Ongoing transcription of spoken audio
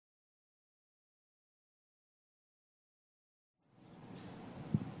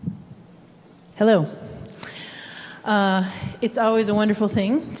Hello. It's always a wonderful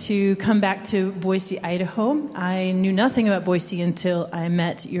thing to come back to Boise, Idaho. I knew nothing about Boise until I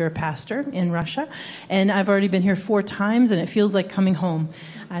met your pastor in Russia, and I've already been here 4 times, and it feels like coming home.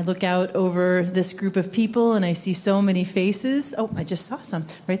 I look out over this group of people, and I see so many faces. Oh, I just saw some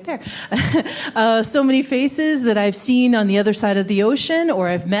right there. So many faces that I've seen on the other side of the ocean, or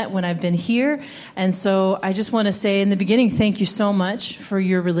I've met when I've been here. And so I just want to say in the beginning, thank you so much for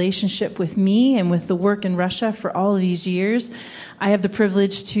your relationship with me and with the work in Russia for all of these years. I have the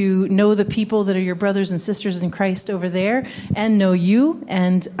privilege to know the people that are your brothers and sisters in Christ over there and know you.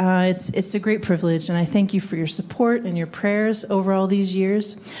 And it's a great privilege. And I thank you for your support and your prayers over all these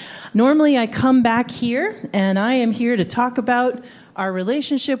years. Normally, I come back here, and I am here to talk about our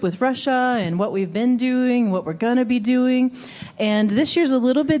relationship with Russia and what we've been doing, what we're going to be doing. And this year's a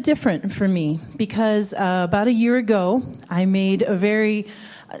little bit different for me because about a year ago, I made a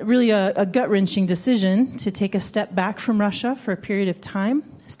gut-wrenching decision to take a step back from Russia for a period of time,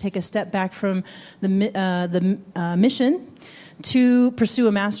 to take a step back from the mission to pursue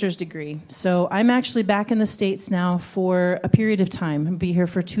a master's degree. So I'm actually back in the States now for a period of time. I'll be here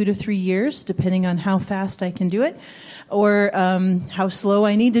for 2 to 3 years, depending on how fast I can do it or how slow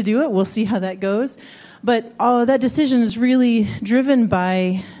I need to do it. We'll see how that goes. But that decision is really driven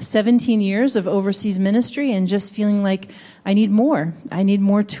by 17 years of overseas ministry and just feeling like I need more. I need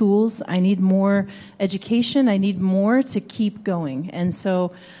more tools. I need more education. I need more to keep going. And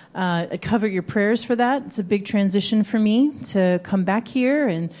so I cover your prayers for that. It's a big transition for me to come back here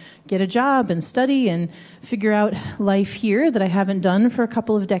and get a job and study and figure out life here that I haven't done for a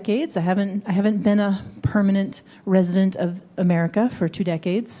couple of decades. I haven't been a permanent resident of America for 2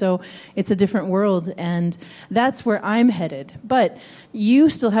 decades, so it's a different world, and that's where I'm headed. But you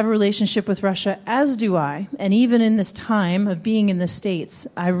still have a relationship with Russia, as do I, and even in this time of being in the States,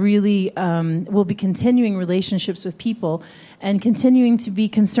 I really will be continuing relationships with people and continuing to be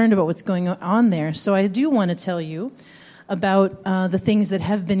concerned about what's going on there. So I do want to tell you about the things that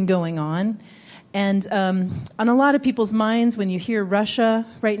have been going on. And on a lot of people's minds, when you hear Russia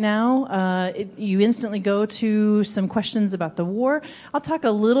right now, you instantly go to some questions about the war. I'll talk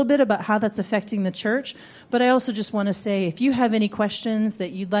a little bit about how that's affecting the church, but I also just want to say, if you have any questions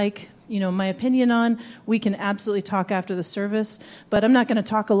that you'd like my opinion on, we can absolutely talk after the service. But I'm not going to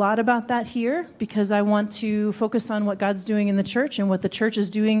talk a lot about that here because I want to focus on what God's doing in the church and what the church is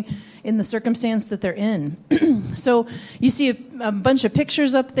doing in the circumstance that they're in. So you see a bunch of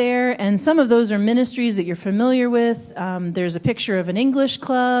pictures up there, and some of those are ministries that you're familiar with. There's a picture of an English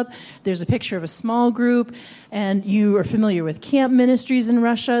club. There's a picture of a small group, and you are familiar with camp ministries in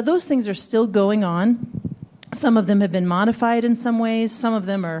Russia. Those things are still going on. Some of them have been modified in some ways. Some of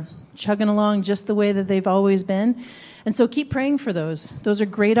them are chugging along just the way that they've always been. And so keep praying for those. Those are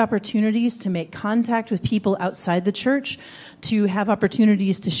great opportunities to make contact with people outside the church, to have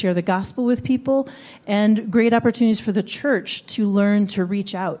opportunities to share the gospel with people, and great opportunities for the church to learn to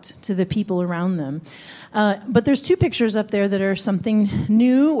reach out to the people around them. But there's 2 pictures up there that are something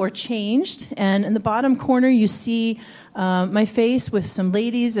new or changed. And in the bottom corner, you see my face with some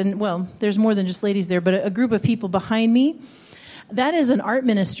ladies. And, well, there's more than just ladies there, but a group of people behind me. That is an art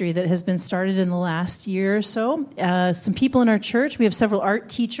ministry that has been started in the last year or so. Some people in our church, we have several art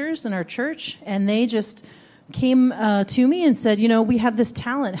teachers in our church, and they just came to me and said, we have this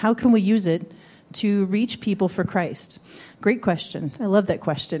talent. How can we use it to reach people for Christ? Great question. I love that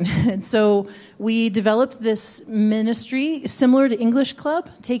question. And so we developed this ministry similar to English Club,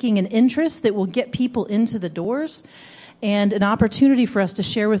 taking an interest that will get people into the doors and an opportunity for us to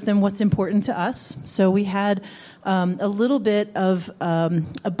share with them what's important to us. So we had a little bit of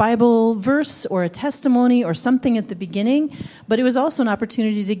a Bible verse or a testimony or something at the beginning, but it was also an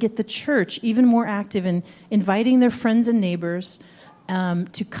opportunity to get the church even more active in inviting their friends and neighbors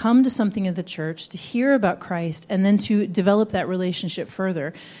to come to something at the church, to hear about Christ, and then to develop that relationship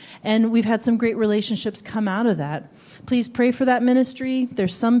further. And we've had some great relationships come out of that. Please pray for that ministry.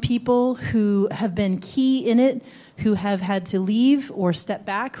 There's some people who have been key in it, who have had to leave or step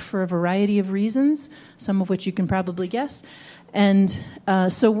back for a variety of reasons, some of which you can probably guess. And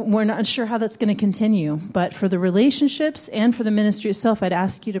so we're not sure how that's going to continue. But for the relationships and for the ministry itself, I'd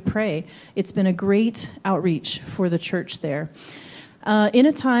ask you to pray. It's been a great outreach for the church there. In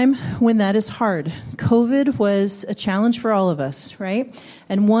a time when that is hard, COVID was a challenge for all of us, right?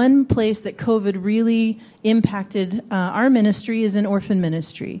 And one place that COVID really impacted our ministry is in orphan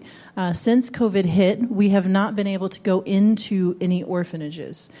ministry. Since COVID hit, we have not been able to go into any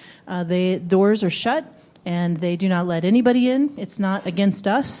orphanages. The doors are shut, and they do not let anybody in. It's not against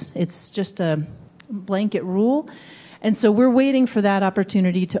us. It's just a blanket rule. And so we're waiting for that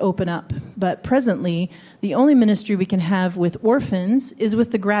opportunity to open up. But presently, the only ministry we can have with orphans is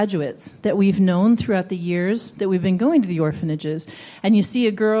with the graduates that we've known throughout the years that we've been going to the orphanages. And you see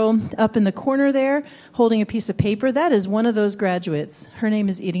a girl up in the corner there holding a piece of paper. That is one of those graduates. Her name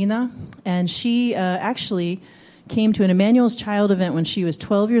is Irina, and she actually came to an Emmanuel's Child event when she was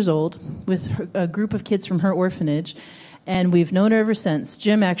 12 years old with a group of kids from her orphanage. And we've known her ever since.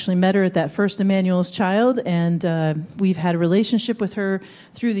 Jim actually met her at that first Emmanuel's Child, and we've had a relationship with her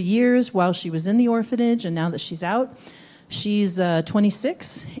through the years while she was in the orphanage, and now that she's out. She's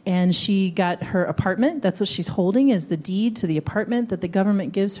 26, and she got her apartment. That's what she's holding, is the deed to the apartment that the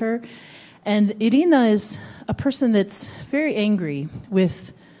government gives her. And Irina is a person that's very angry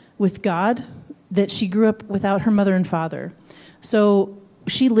with God, that she grew up without her mother and father. So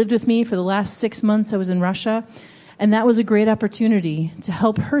she lived with me for the last 6 months I was in Russia. And that was a great opportunity to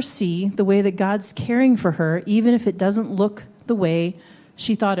help her see the way that God's caring for her, even if it doesn't look the way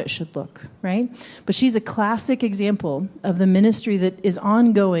she thought it should look, right? But she's a classic example of the ministry that is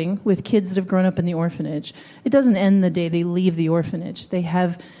ongoing with kids that have grown up in the orphanage. It doesn't end the day they leave the orphanage. They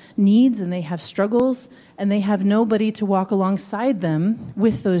have needs and they have struggles, and they have nobody to walk alongside them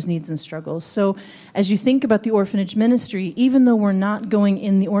with those needs and struggles. So as you think about the orphanage ministry, even though we're not going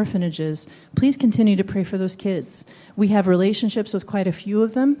in the orphanages, please continue to pray for those kids. We have relationships with quite a few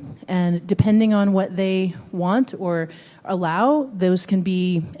of them, and depending on what they want or allow, those can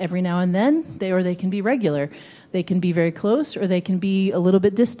be every now and then, or they can be regular. They can be very close, or they can be a little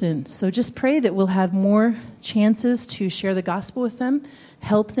bit distant. So just pray that we'll have more chances to share the gospel with them,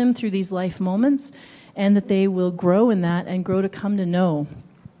 help them through these life moments, and that they will grow in that and grow to come to know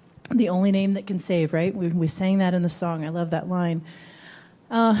the only name that can save, right? We sang that in the song. I love that line.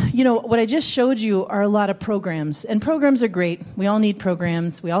 What I just showed you are a lot of programs, and programs are great. We all need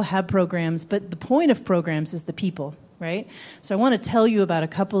programs. We all have programs, but the point of programs is the people, right? So I want to tell you about a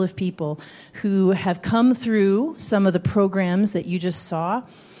couple of people who have come through some of the programs that you just saw,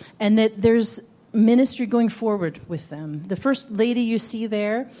 and that there's ministry going forward with them. The first lady you see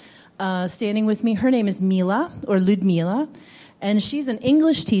there, standing with me, her name is Mila, or Ludmila, and she's an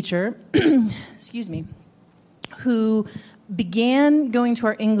English teacher, excuse me, who began going to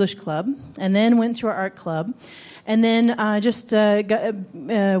our English club, and then went to our art club, and then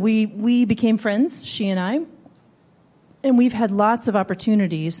we became friends, she and I, and we've had lots of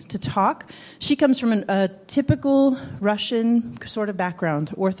opportunities to talk. She comes from a typical Russian sort of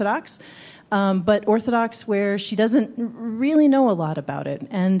background, Orthodox, but Orthodox where she doesn't really know a lot about it.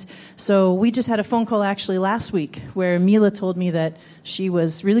 And so we just had a phone call actually last week where Mila told me that she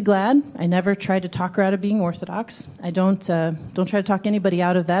was really glad. I never tried to talk her out of being Orthodox. I don't try to talk anybody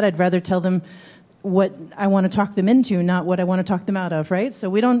out of that. I'd rather tell them what I want to talk them into, not what I want to talk them out of, right? So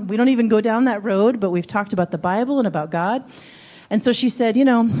we don't even go down that road, but we've talked about the Bible and about God. And so she said,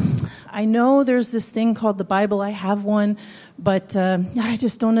 I know there's this thing called the Bible. I have one, but I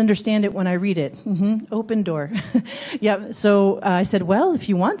just don't understand it when I read it. Open door. Yeah. So I said, well, if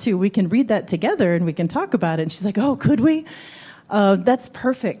you want to, we can read that together and we can talk about it. And she's like, oh, could we? That's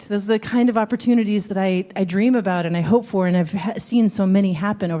perfect. Those are the kind of opportunities that I dream about and I hope for, and I've seen so many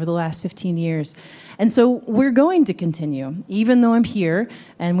happen over the last 15 years. And so we're going to continue. Even though I'm here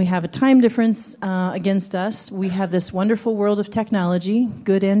and we have a time difference against us, we have this wonderful world of technology,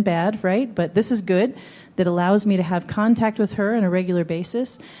 good and bad, right? But this is good, that allows me to have contact with her on a regular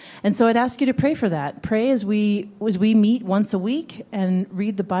basis. And so I'd ask you to pray for that. Pray as we meet once a week and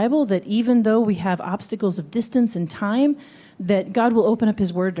read the Bible, that even though we have obstacles of distance and time, that God will open up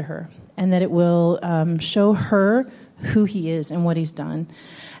his word to her, and that it will show her who he is and what he's done.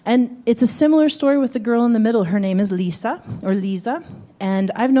 And it's a similar story with the girl in the middle. Her name is Lisa,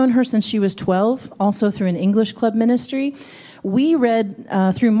 and I've known her since she was 12, also through an English club ministry. We read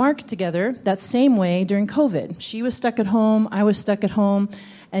through Mark together that same way during COVID. She was stuck at home, I was stuck at home,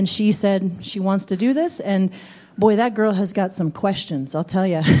 and she said she wants to do this, and boy, that girl has got some questions, I'll tell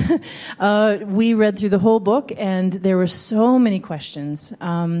you. We read through the whole book, and there were so many questions.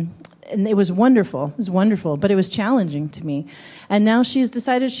 And it was wonderful. It was wonderful, but it was challenging to me. And now she's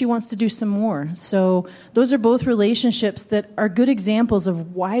decided she wants to do some more. So those are both relationships that are good examples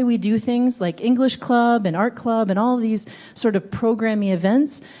of why we do things like English Club and Art Club and all these sort of programmy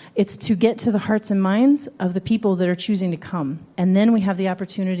events. It's to get to the hearts and minds of the people that are choosing to come. And then we have the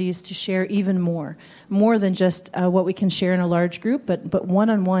opportunities to share even more than just what we can share in a large group, but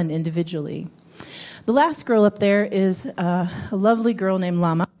one-on-one individually. The last girl up there is a lovely girl named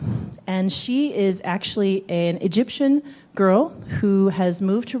Lama. And she is actually an Egyptian girl who has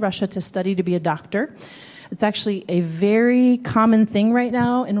moved to Russia to study to be a doctor. It's actually a very common thing right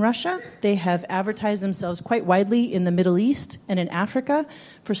now in Russia. They have advertised themselves quite widely in the Middle East and in Africa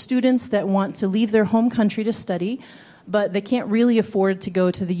for students that want to leave their home country to study, but they can't really afford to go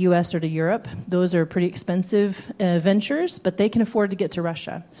to the U.S. or to Europe. Those are pretty expensive ventures, but they can afford to get to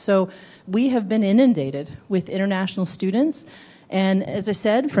Russia. So we have been inundated with international students. And as I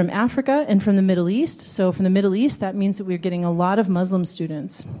said, from Africa and from the Middle East. So from the Middle East, that means that we're getting a lot of Muslim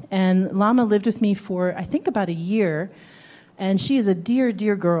students. And Lama lived with me for, I think, about a year. And she is a dear,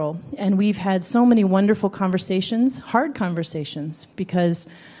 dear girl. And we've had so many wonderful conversations, hard conversations, because,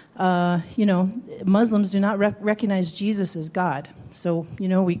 Muslims do not recognize Jesus as God. So,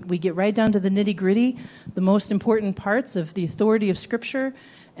 we get right down to the nitty-gritty, the most important parts of the authority of Scripture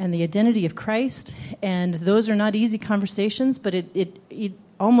and the identity of Christ, and those are not easy conversations, but it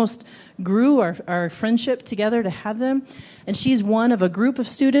almost grew our friendship together to have them. And she's one of a group of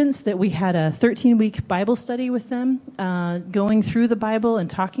students that we had a 13-week Bible study with them, going through the Bible and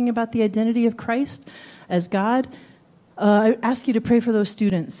talking about the identity of Christ as God. I ask you to pray for those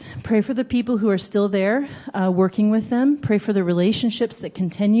students. Pray for the people who are still there, working with them. Pray for the relationships that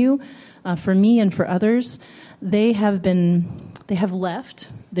continue, for me and for others. They have left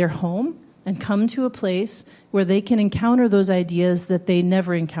their home and come to a place where they can encounter those ideas that they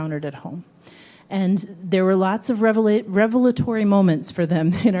never encountered at home. And there were lots of revelatory moments for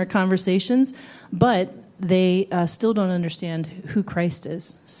them in our conversations, but they still don't understand who Christ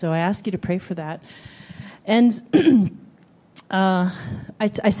is. So I ask you to pray for that. And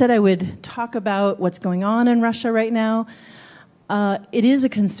I said I would talk about what's going on in Russia right now. It is a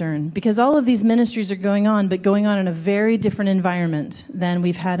concern because all of these ministries are going on, but going on in a very different environment than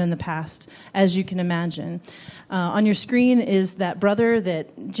we've had in the past, as you can imagine. On your screen is that brother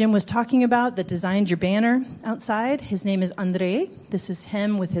that Jim was talking about that designed your banner outside. His name is Andrei. This is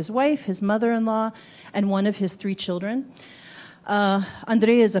him with his wife, his mother-in-law, and one of his 3 children.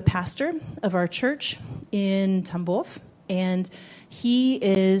 Andrei is a pastor of our church in Tambov, and he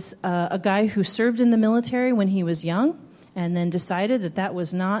is a guy who served in the military when he was young, and then decided that that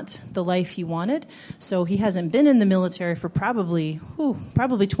was not the life he wanted. So he hasn't been in the military for probably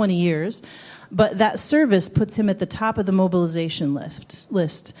 20 years. But that service puts him at the top of the mobilization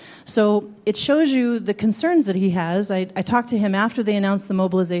list. So it shows you the concerns that he has. I talked to him after they announced the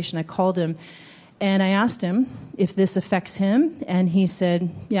mobilization. I called him, and I asked him if this affects him. And he said,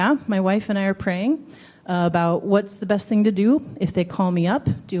 yeah, my wife and I are praying about what's the best thing to do if they call me up.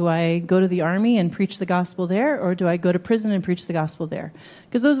 Do I go to the army and preach the gospel there, or do I go to prison and preach the gospel there?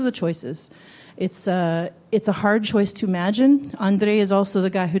 Because those are the choices. It's a hard choice to imagine. Andrei is also the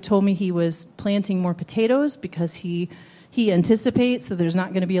guy who told me he was planting more potatoes because he anticipates that there's not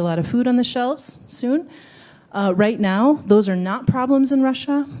going to be a lot of food on the shelves soon. Right now, those are not problems in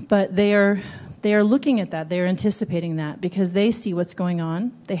Russia, but they are looking at that. They are anticipating that because they see what's going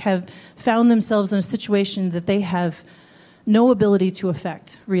on. They have found themselves in a situation that they have no ability to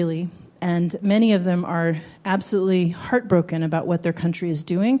affect, really. And many of them are absolutely heartbroken about what their country is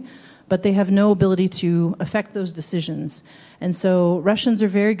doing, but they have no ability to affect those decisions. And so Russians are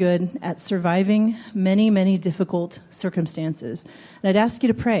very good at surviving many, many difficult circumstances. And I'd ask you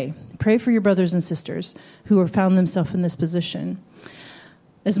to pray. Pray for your brothers and sisters who have found themselves in this position.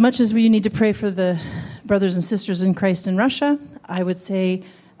 As much as we need to pray for the brothers and sisters in Christ in Russia, I would say,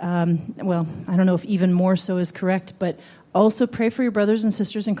 I don't know if even more so is correct, but also pray for your brothers and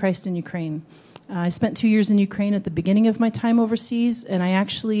sisters in Christ in Ukraine. I spent 2 years in Ukraine at the beginning of my time overseas, and I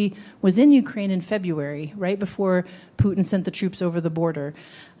actually was in Ukraine in February, right before Putin sent the troops over the border.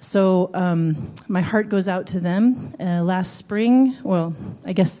 So my heart goes out to them. Last spring,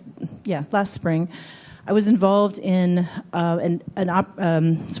 I was involved in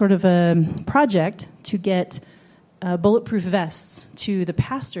sort of a project to get bulletproof vests to the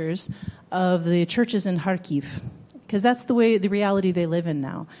pastors of the churches in Kharkiv, because that's the reality they live in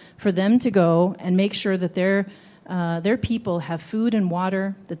now. For them to go and make sure that their people have food and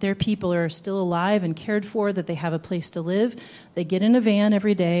water, that their people are still alive and cared for, that they have a place to live. They get in a van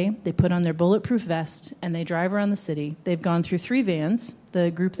every day, they put on their bulletproof vest, and they drive around the city. They've gone through 3 vans,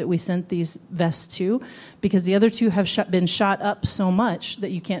 the group that we sent these vests to, because the other 2 have been shot up so much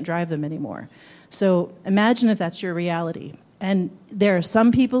that you can't drive them anymore. So imagine if that's your reality. And there are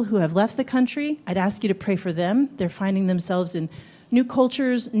some people who have left the country. I'd ask you to pray for them. They're finding themselves in new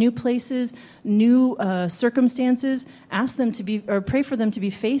cultures, new places, new circumstances. Ask them pray for them to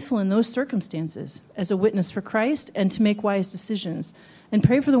be faithful in those circumstances as a witness for Christ and to make wise decisions. And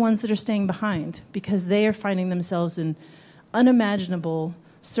pray for the ones that are staying behind, because they are finding themselves in unimaginable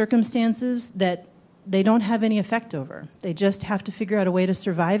circumstances that they don't have any effect over. They just have to figure out a way to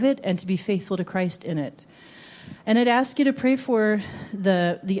survive it and to be faithful to Christ in it. And I'd ask you to pray for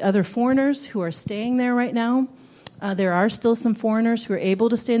the other foreigners who are staying there right now. There are still some foreigners who are able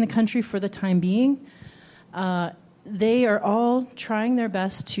to stay in the country for the time being. They are all trying their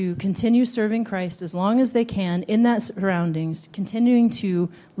best to continue serving Christ as long as they can in that surroundings, continuing to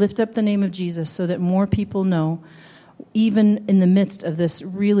lift up the name of Jesus so that more people know, even in the midst of this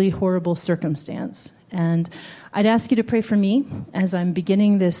really horrible circumstance. And I'd ask you to pray for me as I'm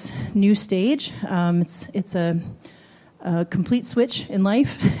beginning this new stage. It's a complete switch in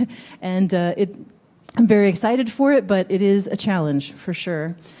life, and I'm very excited for it, but it is a challenge for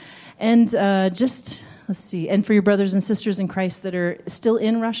sure. And let's see, and for your brothers and sisters in Christ that are still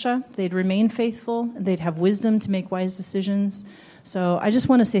in Russia, they'd remain faithful, and they'd have wisdom to make wise decisions. So I just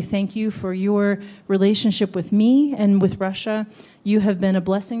want to say thank you for your relationship with me and with Russia. You have been a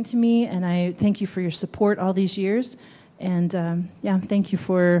blessing to me, and I thank you for your support all these years. And thank you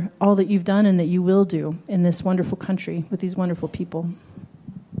for all that you've done and that you will do in this wonderful country with these wonderful people.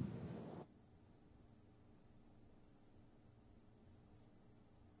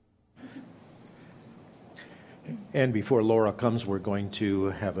 And before Laura comes, we're going to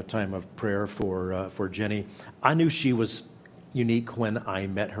have a time of prayer for Jenni. I knew she was unique when I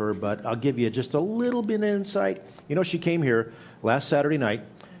met her, but I'll give you just a little bit of insight. You know, she came here last Saturday night.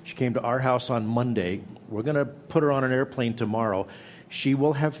 She came to our house on Monday. We're going to put her on an airplane tomorrow. She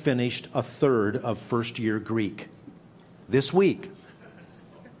will have finished a third of first-year Greek this week.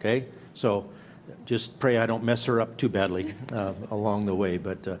 Okay? So just pray I don't mess her up too badly along the way,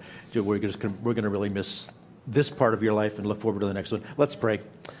 but we're going to really miss this part of your life and look forward to the next one. Let's pray.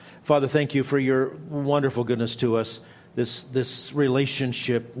 Father, thank you for your wonderful goodness to us. This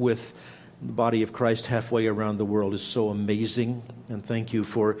relationship with the body of Christ halfway around the world is so amazing. And thank you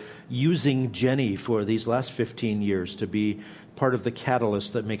for using Jenni for these last 15 years to be part of the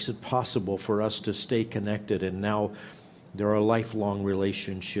catalyst that makes it possible for us to stay connected. And now there are lifelong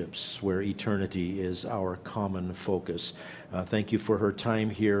relationships where eternity is our common focus. Thank you for her time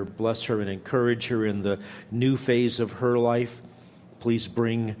here. Bless her and encourage her in the new phase of her life. Please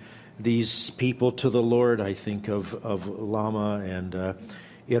bring these people to the Lord. I think of Lama and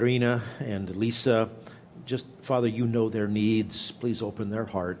Irina and Lisa. Just, Father, you know their needs. Please open their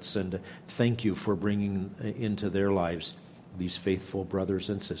hearts, and thank you for bringing into their lives these faithful brothers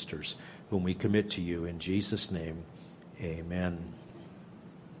and sisters whom we commit to you. In Jesus' name, amen.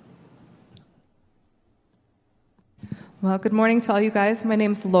 Well, good morning to all you guys. My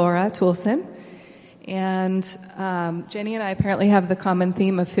name's Laura Thulesen. And Jenni and I apparently have the common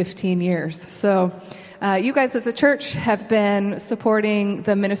theme of 15 years. So you guys as a church have been supporting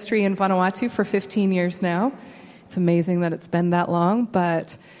the ministry in Vanuatu for 15 years now. It's amazing that it's been that long,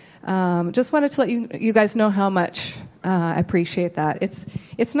 but just wanted to let you guys know how much I appreciate that.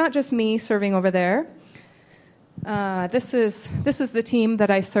 It's not just me serving over there. This is the team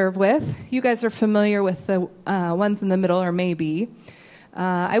that I serve with. You guys are familiar with the ones in the middle, or maybe.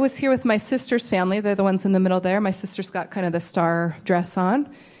 I was here with my sister's family. They're the ones in the middle there. My sister's got kind of the star dress on.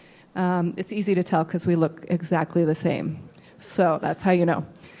 It's easy to tell because we look exactly the same. So that's how you know.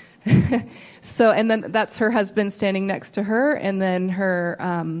 And then that's her husband standing next to her, and then her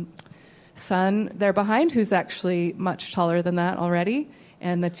son there behind, who's actually much taller than that already,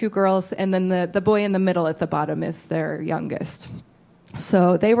 and the two girls, and then the boy in the middle at the bottom is their youngest.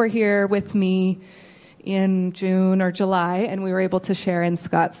 So they were here with me in June or July, and we were able to share in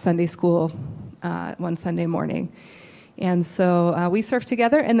Scott's Sunday school one Sunday morning. And so we serve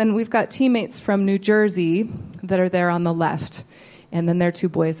together, and then we've got teammates from New Jersey that are there on the left, and then their two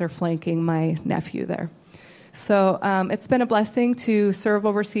boys are flanking my nephew there. So it's been a blessing to serve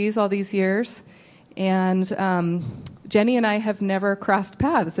overseas all these years, and Jenni and I have never crossed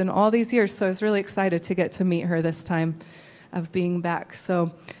paths in all these years, so I was really excited to get to meet her this time of being back.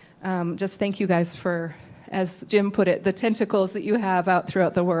 So just thank you guys for, as Jim put it, the tentacles that you have out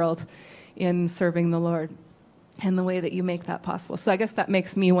throughout the world in serving the Lord and the way that you make that possible. So I guess that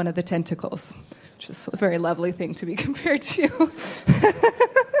makes me one of the tentacles, which is a very lovely thing to be compared to.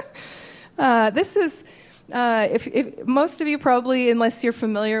 This is, if most of you probably, unless you're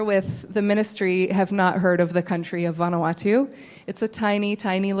familiar with the ministry, have not heard of the country of Vanuatu. It's a tiny,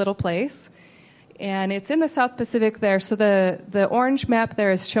 tiny little place. And it's in the South Pacific there. So the orange map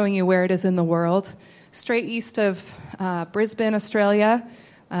there is showing you where it is in the world. Straight east of Brisbane, Australia,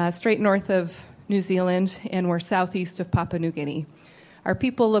 straight north of New Zealand, and we're southeast of Papua New Guinea. Our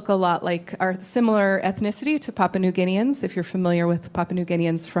people look a lot like, are similar ethnicity to Papua New Guineans, if you're familiar with Papua New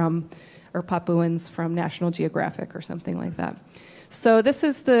Guineans or Papuans from National Geographic or something like that. So this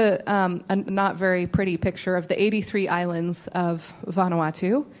is the a not very pretty picture of the 83 islands of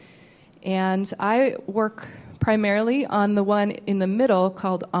Vanuatu. And I work primarily on the one in the middle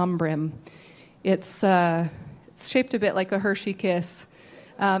called Ombrim. It's shaped a bit like a Hershey kiss.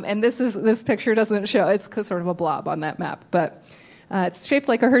 And this picture doesn't show, it's sort of a blob on that map. But it's shaped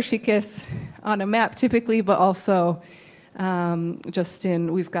like a Hershey kiss on a map typically, but also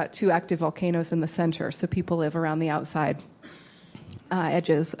we've got 2 active volcanoes in the center, so people live around the outside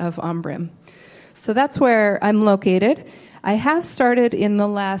edges of Ombrim. So that's where I'm located. I have started in the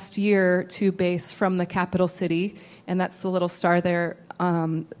last year to base from the capital city, and that's the little star there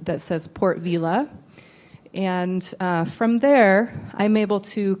that says Port Vila. And from there, I'm able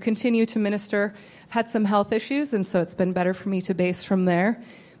to continue to minister. I've had some health issues, and so it's been better for me to base from there.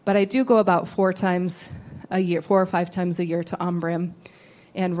 But I do go about 4 or 5 times a year to Ombrim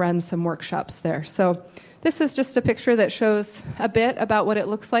and run some workshops there. So this is just a picture that shows a bit about what it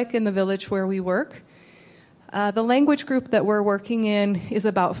looks like in the village where we work. The language group that we're working in is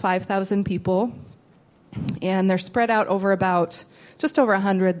about 5,000 people, and they're spread out over just over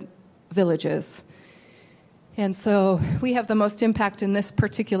 100 villages. And so we have the most impact in this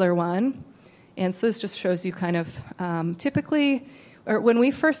particular one. And so this just shows you kind of typically, or when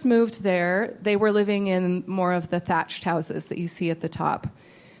we first moved there, they were living in more of the thatched houses that you see at the top.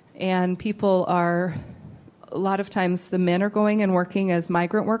 And people are, a lot of times the men are going and working as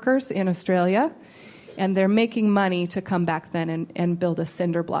migrant workers in Australia, and they're making money to come back then and build a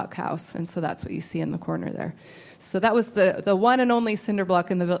cinder block house. And so that's what you see in the corner there. So that was the one and only cinder block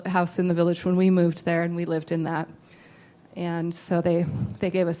in the house in the village when we moved there, and we lived in that. And so they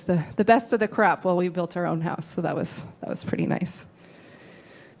gave us the best of the crop while we built our own house. So that was pretty nice.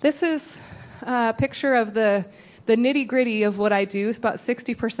 This is a picture of the nitty-gritty of what I do. About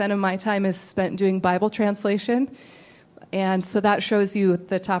 60% of my time is spent doing Bible translation. And so that shows you at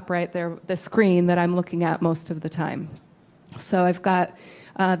the top right there, the screen that I'm looking at most of the time. So I've got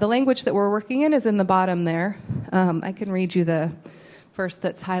the language that we're working in is in the bottom there. I can read you the verse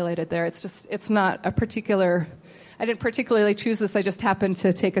that's highlighted there. It's not a particular, I didn't particularly choose this. I just happened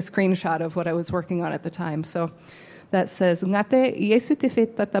to take a screenshot of what I was working on at the time. So that says, Ngate Yesu te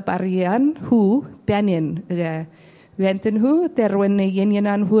feta tabarian hu pianin re venten hu terwene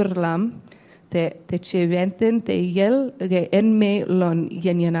yenyanan hurlam te che venten te yel ge enme lon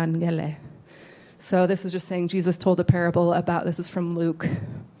yenyanan gele. So this is just saying Jesus told a parable about, this is from Luke.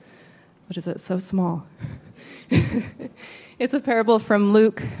 What is it? So small. It's a parable from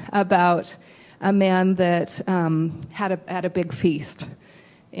Luke about a man that had a big feast.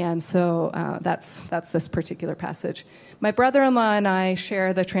 And so that's this particular passage. My brother-in-law and I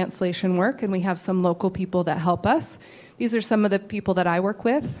share the translation work, and we have some local people that help us. These are some of the people that I work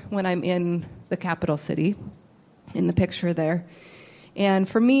with when I'm in the capital city, in the picture there. And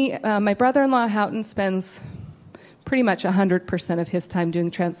for me, my brother-in-law, Houghton, spends pretty much 100% of his time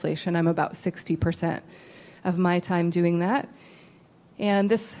doing translation. I'm about 60% of my time doing that. And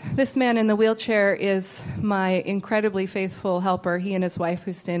this man in the wheelchair is my incredibly faithful helper, he and his wife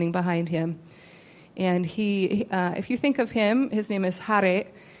who's standing behind him. And he, if you think of him, his name is Hare.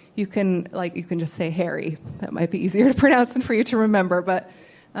 You can just say Harry. That might be easier to pronounce than for you to remember, but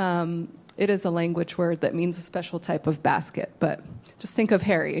it is a language word that means a special type of basket. But just think of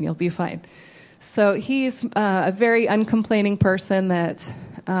Harry and you'll be fine. So he's a very uncomplaining person that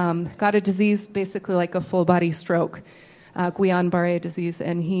got a disease basically like a full-body stroke, Guillain-Barré disease,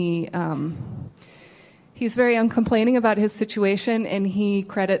 and he's very uncomplaining about his situation, and he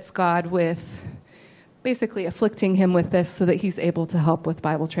credits God with basically afflicting him with this so that he's able to help with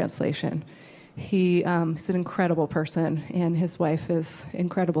Bible translation. He's an incredible person, and his wife is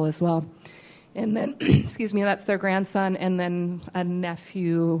incredible as well. And then, that's their grandson, and then a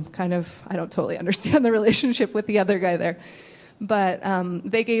nephew, I don't totally understand the relationship with the other guy there. But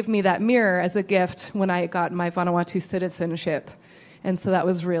they gave me that mirror as a gift when I got my Vanuatu citizenship. And so that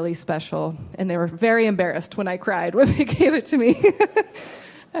was really special. And they were very embarrassed when I cried when they gave it to me.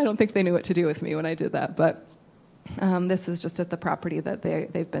 I don't think they knew what to do with me when I did that. But this is just at the property that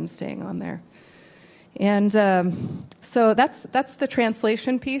they've been staying on there. And so that's the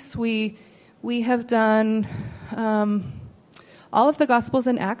translation piece. We have done, all of the Gospels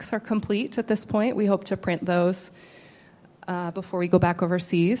and Acts are complete at this point. We hope to print those before we go back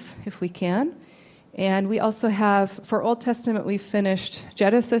overseas, if we can. And we also have, for Old Testament, we've finished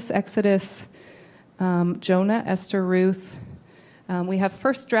Genesis, Exodus, Jonah, Esther, Ruth. We have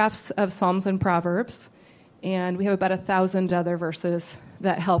first drafts of Psalms and Proverbs, and we have about 1,000 other verses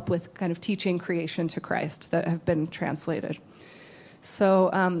that help with kind of teaching creation to Christ that have been translated.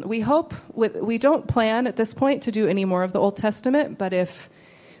 So we hope, we don't plan at this point to do any more of the Old Testament, but if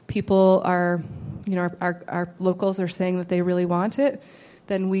people are, our locals are saying that they really want it,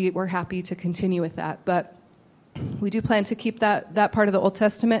 then we're happy to continue with that. But we do plan to keep that part of the Old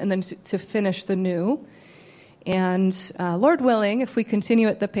Testament and then to finish the New. And Lord willing, if we continue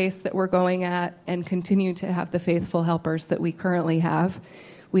at the pace that we're going at and continue to have the faithful helpers that we currently have,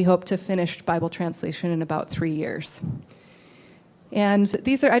 we hope to finish Bible translation in about 3 years. And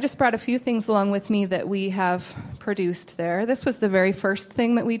I just brought a few things along with me that we have produced there. This was the very first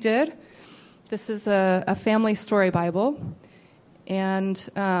thing that we did. This is a family story Bible. And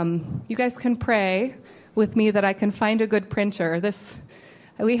you guys can pray with me that I can find a good printer.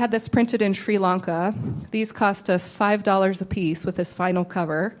 We had this printed in Sri Lanka. These cost us $5 a piece with this final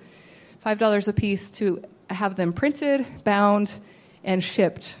cover. $5 a piece to have them printed, bound, and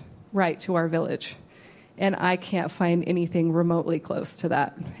shipped right to our village. And I can't find anything remotely close to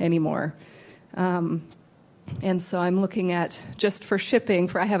that anymore. And so I'm looking at, just for shipping,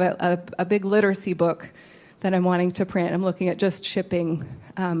 I have a big literacy book that I'm wanting to print. I'm looking at just shipping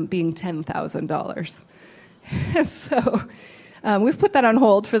being $10,000. So we've put that on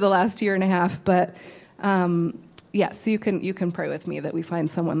hold for the last year and a half, but so you can pray with me that we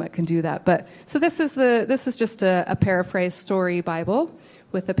find someone that can do that. But so this is just a paraphrase story Bible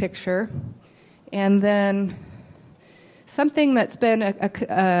with a picture, and then something that's been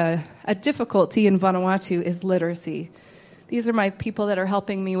a difficulty in Vanuatu is literacy. These are my people that are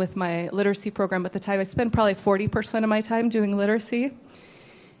helping me with my literacy program at the time. I spend probably 40% of my time doing literacy.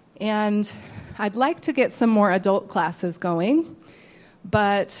 And I'd like to get some more adult classes going.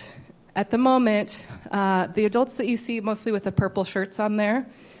 But at the moment, the adults that you see mostly with the purple shirts on there,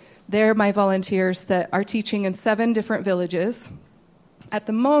 they're my volunteers that are teaching in 7 different villages. At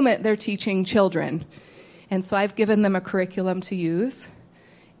the moment, they're teaching children. And so I've given them a curriculum to use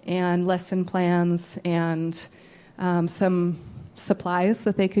and lesson plans and some supplies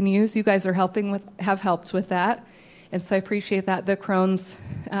that they can use. You guys have helped with that. And so I appreciate that. The Crones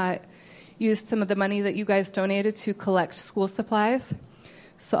used some of the money that you guys donated to collect school supplies.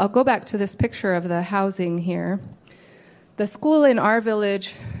 So I'll go back to this picture of the housing here. The school in our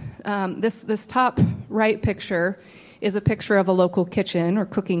village, this top right picture is a picture of a local kitchen or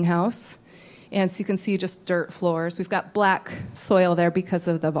cooking house. And so you can see just dirt floors. We've got black soil there because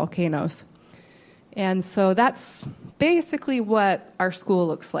of the volcanoes. And so that's basically what our school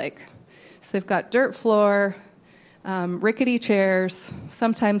looks like. So they've got dirt floor, rickety chairs,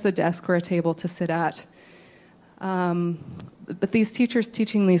 sometimes a desk or a table to sit at. But these teachers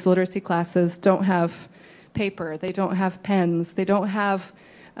teaching these literacy classes don't have paper. They don't have pens. They don't have,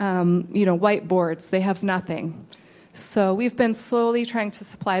 whiteboards. They have nothing. So we've been slowly trying to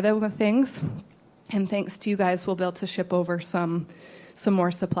supply them with things. And thanks to you guys, we'll be able to ship over some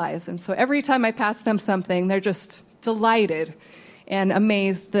more supplies. And so every time I pass them something, they're just delighted and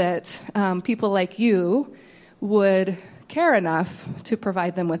amazed that people like you would care enough to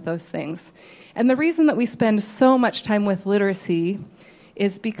provide them with those things. And the reason that we spend so much time with literacy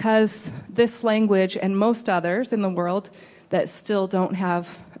is because this language and most others in the world that still don't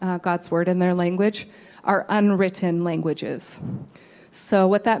have God's word in their language are unwritten languages. So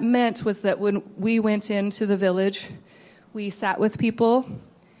what that meant was that when we went into the village, we sat with people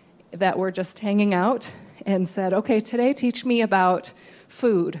that were just hanging out and said, okay, today teach me about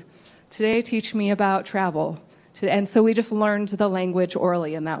food. Today teach me about travel. And so we just learned the language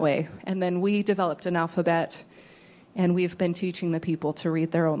orally in that way. And then we developed an alphabet, and we've been teaching the people to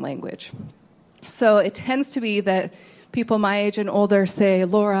read their own language. So it tends to be that people my age and older say,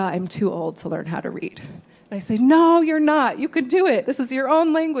 Laura, I'm too old to learn how to read. And I say, no, you're not. You can do it. This is your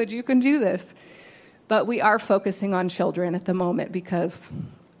own language. You can do this. But we are focusing on children at the moment because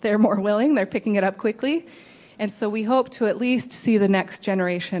they're more willing. They're picking it up quickly. And so we hope to at least see the next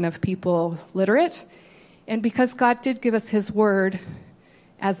generation of people literate. And because God did give us his word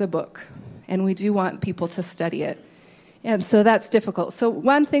as a book, and we do want people to study it. And so that's difficult. So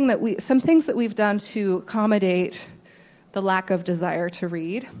some things that we've done to accommodate the lack of desire to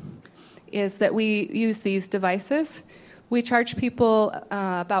read is that we use these devices. We charge people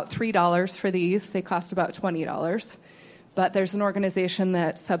about $3 for these. They cost about $20. But there's an organization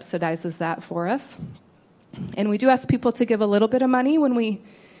that subsidizes that for us. And we do ask people to give a little bit of money when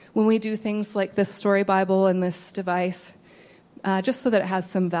we do things like this story Bible and this device, just so that it has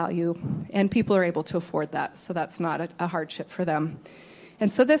some value. And people are able to afford that, so that's not a hardship for them.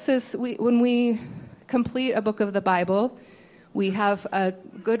 And so this is, when we complete a book of the Bible, we have a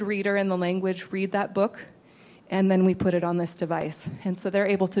good reader in the language read that book, and then we put it on this device. And so they're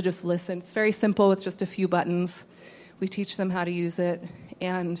able to just listen. It's very simple with just a few buttons. We teach them how to use it.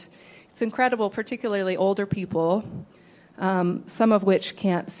 And it's incredible, particularly older people, some of which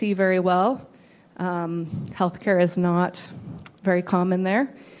can't see very well. Healthcare is not very common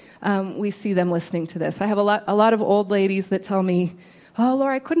there. We see them listening to this. I have a lot of old ladies that tell me, "Oh,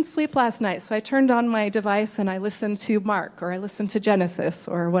 Laura, I couldn't sleep last night, so I turned on my device and I listened to Mark, or I listened to Genesis,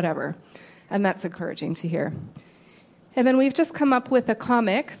 or whatever." And that's encouraging to hear. And then we've just come up with a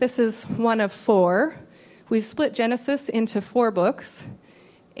comic. This is one of 4. We've split Genesis into 4 books,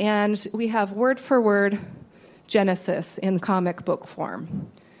 and we have word-for-word Genesis in comic book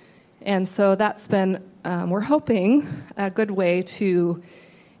form. And so that's been, we're hoping, a good way to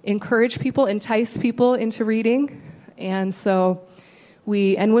encourage people, entice people into reading. And so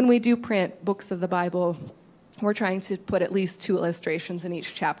when we do print books of the Bible, we're trying to put at least 2 illustrations in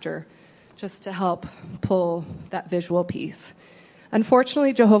each chapter just to help pull that visual piece.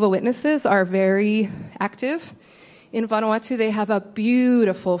 Unfortunately, Jehovah's Witnesses are very active. In Vanuatu, they have a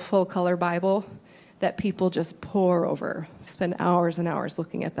beautiful full-color Bible that people just pore over, spend hours and hours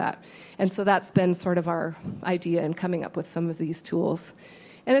looking at that. And so that's been sort of our idea in coming up with some of these tools.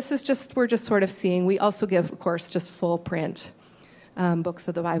 And this is we're just sort of seeing. We also give, of course, just full print books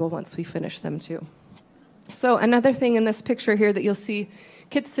of the Bible once we finish them too. So another thing in this picture here that you'll see,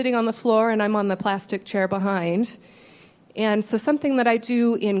 kids sitting on the floor and I'm on the plastic chair behind. And so something that I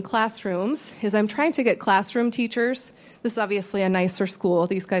do in classrooms is I'm trying to get classroom teachers. This is obviously a nicer school.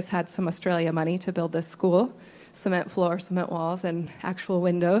 These guys had some Australia money to build this school. Cement floor, cement walls, and actual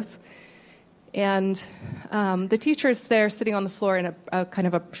windows. And the teacher's there sitting on the floor in a kind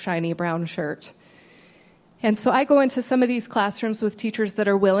of a shiny brown shirt. And so I go into some of these classrooms with teachers that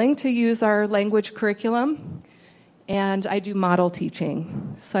are willing to use our language curriculum, and I do model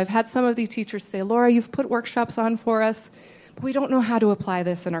teaching. So I've had some of these teachers say, "Laura, you've put workshops on for us, but we don't know how to apply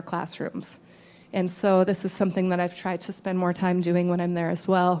this in our classrooms." And so this is something that I've tried to spend more time doing when I'm there as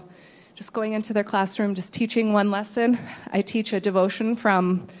well. Just going into their classroom, just teaching one lesson. I teach a devotion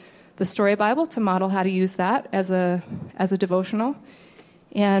from the Story Bible to model how to use that as a devotional.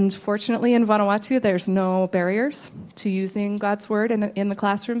 And fortunately, in Vanuatu, there's no barriers to using God's Word in the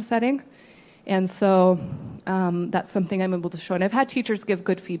classroom setting. And so that's something I'm able to show. And I've had teachers give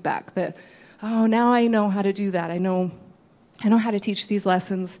good feedback that, "Oh, now I know how to do that. I know how to teach these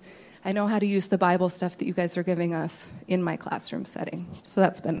lessons. I know how to use the Bible stuff that you guys are giving us in my classroom setting." So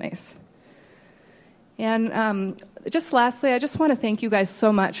that's been nice. And just lastly, I just want to thank you guys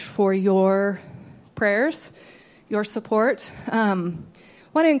so much for your prayers, your support. I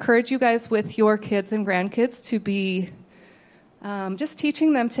want to encourage you guys with your kids and grandkids to be just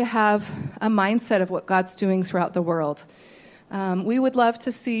teaching them to have a mindset of what God's doing throughout the world. We would love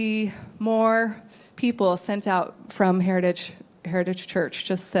to see more people sent out from Heritage Church,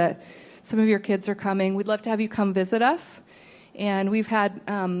 just that some of your kids are coming. We'd love to have you come visit us. And we've had,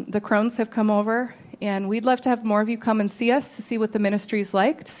 the Crones have come over, and we'd love to have more of you come and see us, to see what the ministry is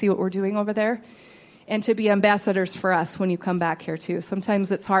like, to see what we're doing over there, and to be ambassadors for us when you come back here too. Sometimes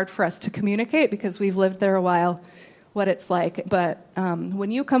it's hard for us to communicate because we've lived there a while, what it's like. But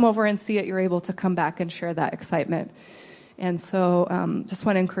when you come over and see it, you're able to come back and share that excitement. And so just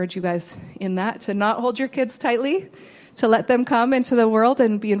want to encourage you guys in that, to not hold your kids tightly, to let them come into the world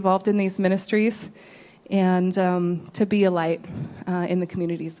and be involved in these ministries, and to be a light in the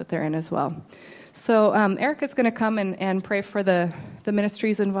communities that they're in as well. So Erica's going to come and pray for the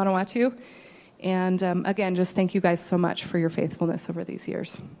ministries in Vanuatu. And again, just thank you guys so much for your faithfulness over these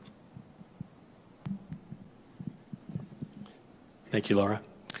years. Thank you, Laura.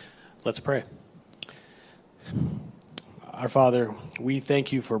 Let's pray. Our Father, we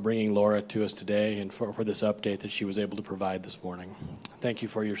thank you for bringing Laura to us today and for this update that she was able to provide this morning. Thank you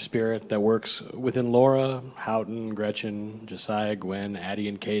for your spirit that works within Laura, Houghton, Gretchen, Josiah, Gwen, Addie,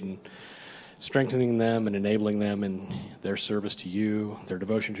 and Caden, strengthening them and enabling them in their service to you, their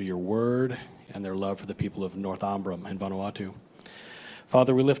devotion to your word, and their love for the people of North Ombram and Vanuatu.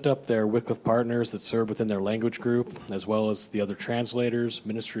 Father, we lift up their Wycliffe partners that serve within their language group, as well as the other translators,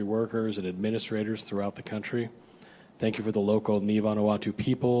 ministry workers, and administrators throughout the country. Thank you for the local Ni Vanuatu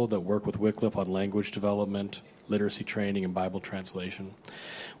people that work with Wycliffe on language development, literacy training, and Bible translation.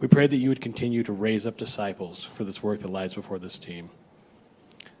 We pray that you would continue to raise up disciples for this work that lies before this team.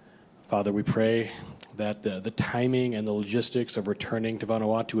 Father, we pray that the timing and the logistics of returning to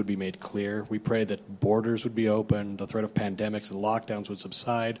Vanuatu would be made clear. We pray that borders would be open, the threat of pandemics and lockdowns would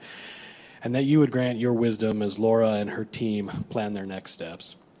subside, and that you would grant your wisdom as Laura and her team plan their next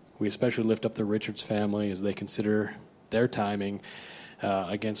steps. We especially lift up the Richards family as they consider their timing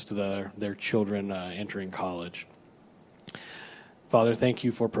against their children entering college. Father, thank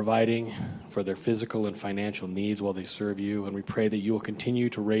you for providing for their physical and financial needs while they serve you, and we pray that you will continue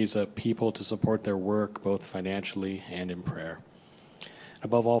to raise up people to support their work, both financially and in prayer.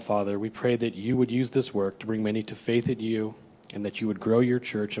 Above all, Father, we pray that you would use this work to bring many to faith in you, and that you would grow your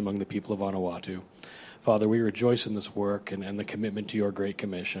church among the people of Vanuatu. Father, we rejoice in this work and the commitment to your great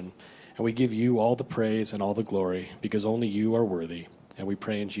commission, and we give you all the praise and all the glory, because only you are worthy, and we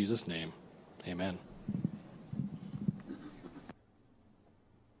pray in Jesus' name. Amen.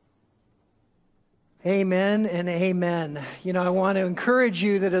 Amen and amen. You know, I want to encourage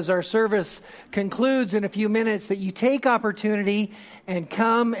you that as our service concludes in a few minutes, that you take opportunity and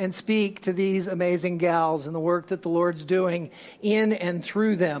come and speak to these amazing gals and the work that the Lord's doing in and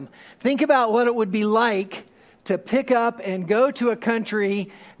through them. Think about what it would be like to pick up and go to a country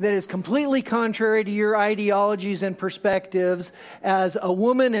that is completely contrary to your ideologies and perspectives as a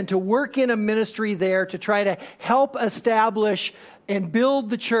woman, and to work in a ministry there to try to help establish and build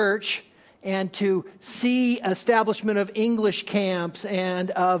the church, and to see establishment of English camps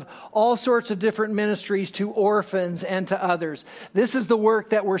and of all sorts of different ministries to orphans and to others. This is the work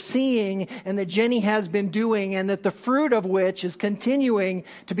that we're seeing and that Jenni has been doing, and that the fruit of which is continuing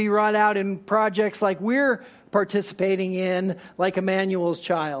to be wrought out in projects like we're participating in, like Emmanuel's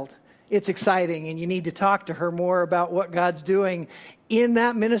Child. It's exciting, and you need to talk to her more about what God's doing in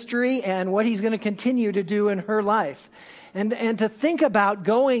that ministry and what he's going to continue to do in her life. And to think about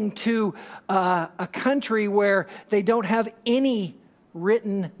going to a country where they don't have any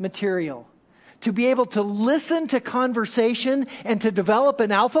written material, to be able to listen to conversation and to develop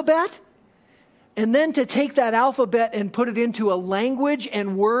an alphabet, and then to take that alphabet and put it into a language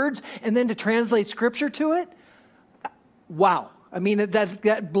and words, and then to translate scripture to it. Wow. I mean,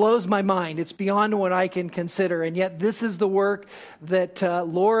 that blows my mind. It's beyond what I can consider. And yet this is the work that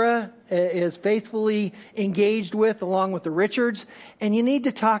Laura is faithfully engaged with, along with the Richards. And you need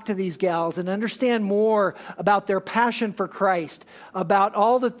to talk to these gals and understand more about their passion for Christ, about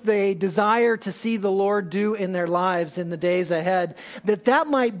all that they desire to see the Lord do in their lives in the days ahead, that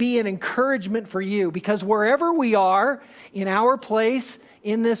might be an encouragement for you. Because wherever we are in our place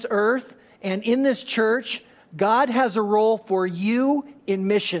in this earth and in this church, God has a role for you in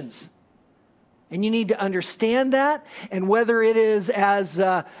missions. And you need to understand that. And whether it is, as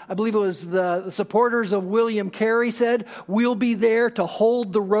I believe it was the supporters of William Carey said, we'll be there to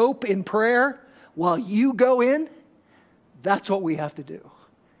hold the rope in prayer while you go in. That's what we have to do.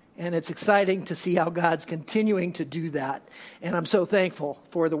 And it's exciting to see how God's continuing to do that. And I'm so thankful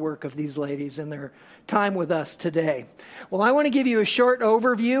for the work of these ladies and their time with us today. Well, I want to give you a short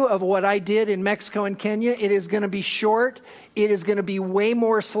overview of what I did in Mexico and Kenya. It is going to be short. It is going to be way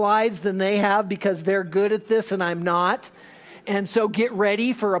more slides than they have, because they're good at this and I'm not. And so get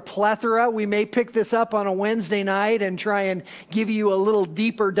ready for a plethora. We may pick this up on a Wednesday night and try and give you a little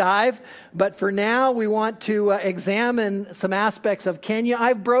deeper dive. But for now, we want to examine some aspects of Kenya.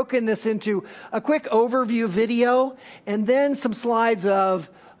 I've broken this into a quick overview video and then some slides of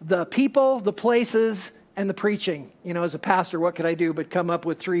the people, the places, and the preaching. You know, as a pastor, what could I do but come up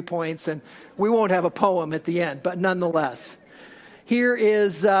with 3 points? And we won't have a poem at the end, but nonetheless. Here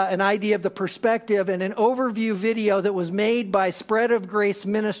is an idea of the perspective and an overview video that was made by Spread of Grace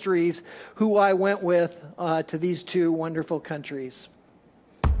Ministries, who I went with to these two wonderful countries.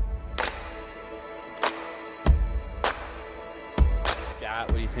 Scott,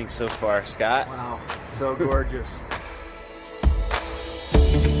 what do you think so far, Scott? Wow, so gorgeous.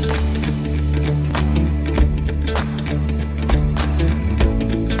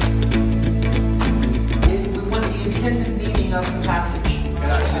 Of the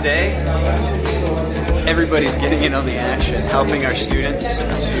passage. Today, everybody's getting in on the action, helping our students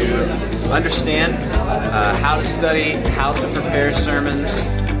to understand how to study, how to prepare sermons.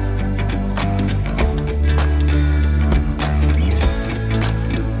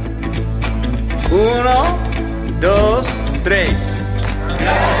 Uno, dos, tres.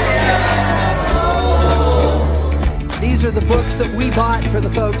 These are the books that we bought for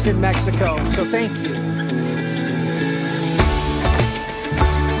the folks in Mexico, so thank you.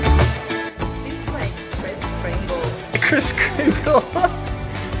 Chris Kringle.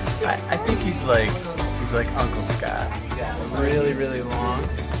 I think he's like Uncle Scott. We got a really, really long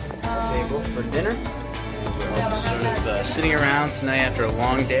table for dinner. And we're all just sort of sitting around tonight after a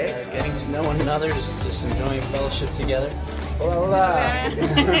long day, getting to know one another, just enjoying fellowship together. Hola.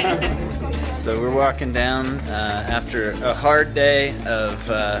 So we're walking down after a hard day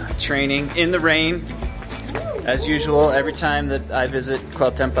of training in the rain. As usual, every time that I visit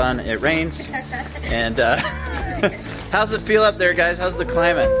Cuauhtémoc, it rains. And how's it feel up there, guys? How's the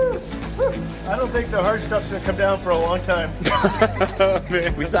climate? I don't think the hard stuff's going to come down for a long time.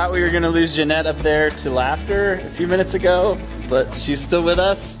 We thought we were going to lose Jeanette up there to laughter a few minutes ago, but she's still with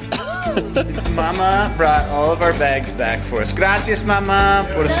us. Mama brought all of our bags back for us. Gracias, Mama,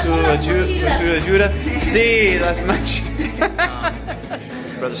 por su ayuda. Sí, that's much.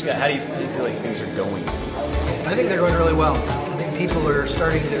 Brother Scott, how do you feel like things are going? I think they're going really well. I think people are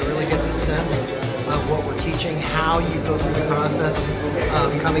starting to really get the sense of what we're teaching, how you go through the process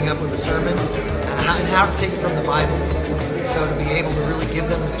of coming up with a sermon, and how to take it from the Bible. And so to be able to really give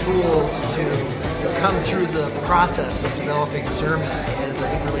them the tools to come through the process of developing a sermon is, I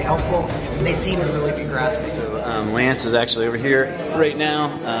think, really helpful, and they seem to really be grasping. So Lance is actually over here right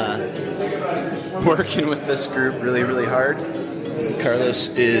now working with this group really, really hard. Carlos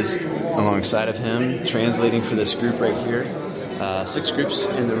is alongside of him translating for this group right here. 6 groups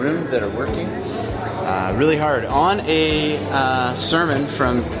in the room that are working really hard on a sermon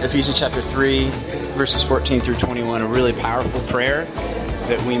from Ephesians chapter 3, verses 14 through 21, a really powerful prayer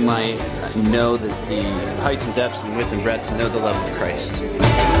that we might know the heights and depths and width and breadth to know the love of Christ.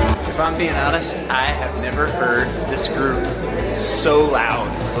 If I'm being honest, I have never heard this group so loud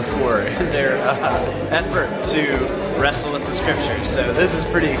before in their effort to wrestle with the scriptures. So this is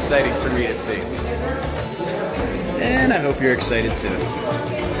pretty exciting for me to see. And I hope you're excited too.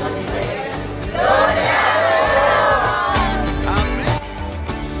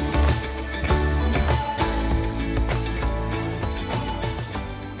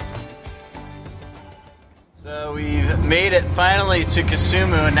 So we've made it finally to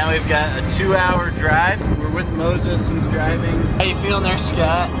Kisumu, and now we've got a 2-hour drive. We're with Moses, he's driving. How you feeling there,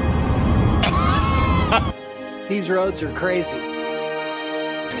 Scott? These roads are crazy.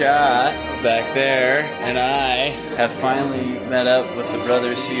 Scott back there and I have finally met up with the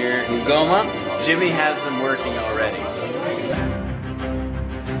brothers here in Goma. Jimmy has them working already.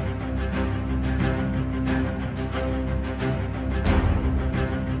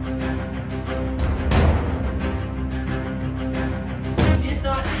 He did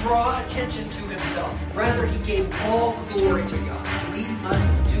not draw attention to himself. Rather, he gave all glory to God. We must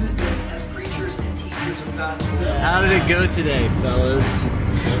do this as preachers and teachers of God's word. How did it go today, fellas?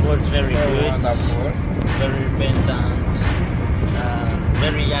 It was very good, very repentant,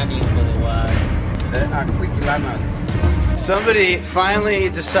 very yearning for the word. They are quick learners. Somebody finally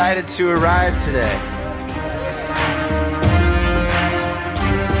decided to arrive today.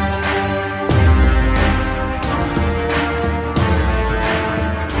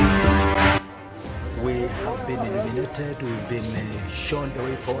 We have been illuminated, we've been shown the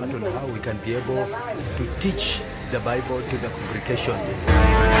way forward on how we can be able to teach the Bible to the congregation.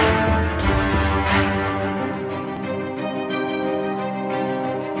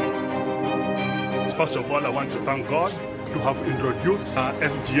 First of all, I want to thank God to have introduced our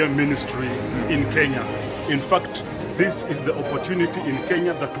SGM ministry in Kenya. In fact, this is the opportunity in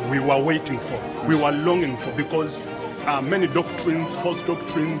Kenya that we were waiting for, we were longing for, because many doctrines, false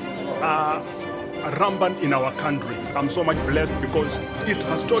doctrines, are rampant in our country. I'm so much blessed because it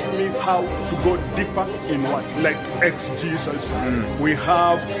has taught me how to go deeper in what, like exegesis. We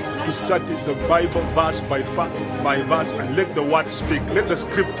have to study the Bible verse by verse and let the word speak, let the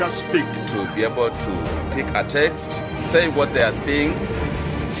scripture speak. To be able to pick a text, say what they are saying,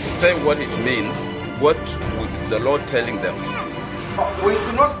 say what it means, what is the Lord telling them. We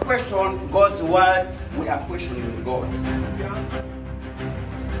should not question God's word, we are questioning God.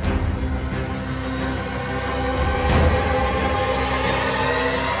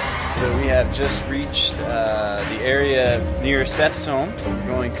 So we have just reached the area near Seth's home. We're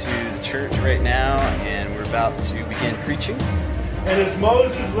going to the church right now, and we're about to begin preaching. And as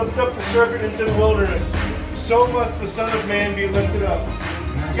Moses lifted up the serpent into the wilderness, so must the Son of Man be lifted up.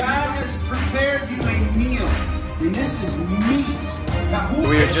 God has prepared you a meal, and this is meat.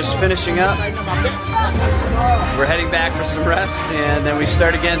 We are just finishing up. We're heading back for some rest, and then we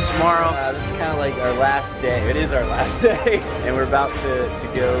start again tomorrow. This is kind of like our last day. It is our last day, and we're about to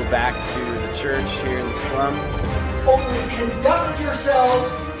go back to the church here in the slum. Only conduct yourselves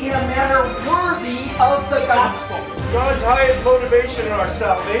in a manner worthy of the gospel. God's highest motivation in our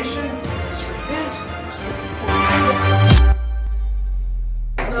salvation is for His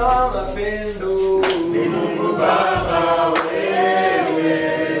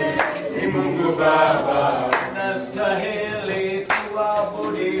Baba, nastahili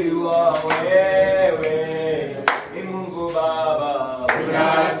kuabudiwa wewe, ni Mungu Baba.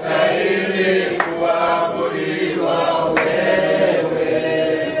 Nastahili kuabudiwa wewe,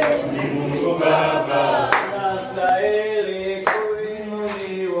 ni Mungu Baba. Nastahili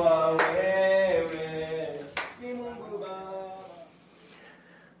kuinuliwa wewe, ni Mungu Baba.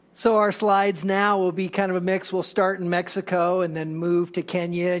 So our slides now will be kind of a mix. We'll start in Mexico and then move to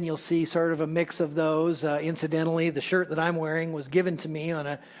Kenya, and you'll see sort of a mix of those. Incidentally, the shirt that I'm wearing was given to me on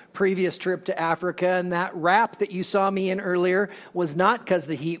a previous trip to Africa, and that wrap that you saw me in earlier was not because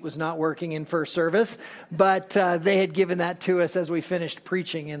the heat was not working in first service, but they had given that to us as we finished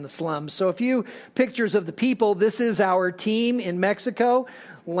preaching in the slums. So a few pictures of the people. This is our team in Mexico.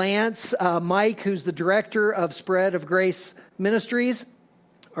 Lance, Mike, who's the director of Spread of Grace Ministries.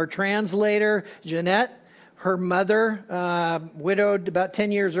 Our translator, Jeanette, her mother, widowed about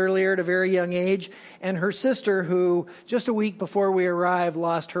 10 years earlier at a very young age, and her sister, who just a week before we arrived,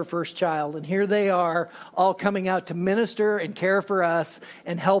 lost her first child. And here they are, all coming out to minister and care for us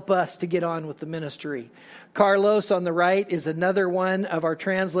and help us to get on with the ministry. Carlos on the right is another one of our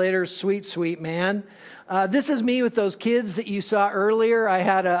translators, sweet, sweet man. This is me with those kids that you saw earlier. I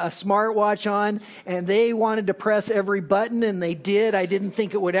had a smartwatch on, and they wanted to press every button, and they did. I didn't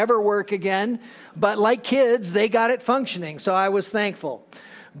think it would ever work again. But like kids, they got it functioning, so I was thankful.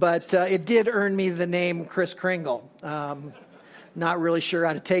 But it did earn me the name Chris Kringle. Not really sure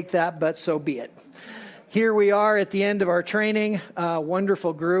how to take that, but so be it. Here we are at the end of our training.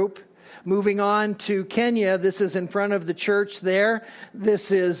 Wonderful group. Moving on to Kenya. This is in front of the church there.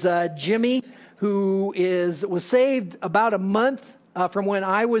 This is Jimmy, who was saved about a month from when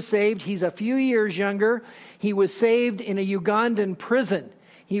I was saved. He's a few years younger. He was saved in a Ugandan prison.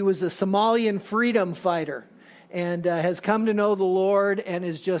 He was a Somalian freedom fighter and has come to know the Lord and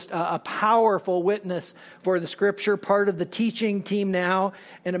is just a powerful witness for the Scripture, part of the teaching team now,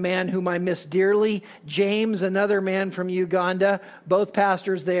 and a man whom I miss dearly. James, another man from Uganda, both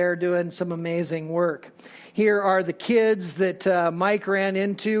pastors there doing some amazing work. Here are the kids that Mike ran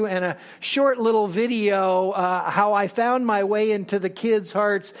into, and a short little video how I found my way into the kids'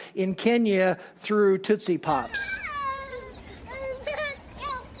 hearts in Kenya through Tootsie Pops.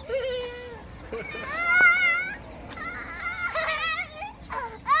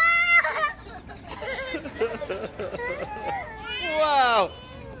 Wow!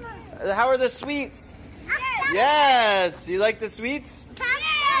 How are the sweets? Yes! You like the sweets?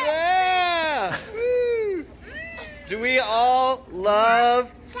 Yeah! Do we all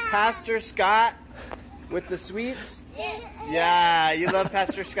love Pastor Scott with the sweets? Yeah, you love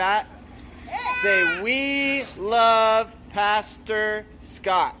Pastor Scott? Say, we love Pastor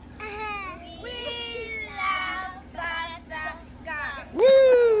Scott. We love Pastor Scott.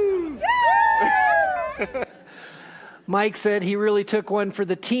 Woo! Mike said he really took one for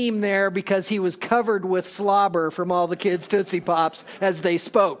the team there because he was covered with slobber from all the kids' Tootsie Pops as they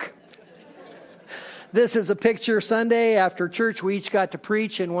spoke. This is a picture Sunday after church. We each got to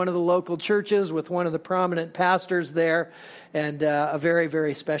preach in one of the local churches with one of the prominent pastors there, and a very,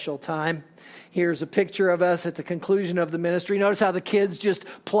 very special time. Here's a picture of us at the conclusion of the ministry. Notice how the kids just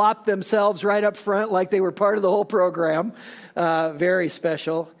plopped themselves right up front like they were part of the whole program. Very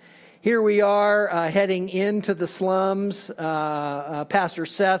special. Here we are heading into the slums, Pastor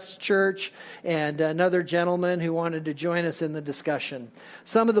Seth's church, and another gentleman who wanted to join us in the discussion.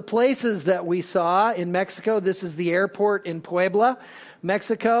 Some of the places that we saw in Mexico, this is the airport in Puebla,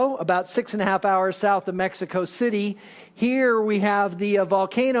 Mexico, about 6.5 hours south of Mexico City. Here we have the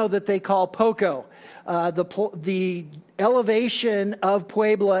volcano that they call Poco. The elevation of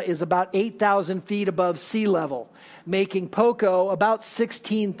Puebla is about 8,000 feet above sea level, making Poco about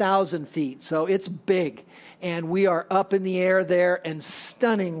 16,000 feet. So it's big, and we are up in the air there and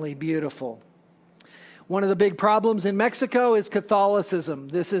stunningly beautiful. One of the big problems in Mexico is Catholicism.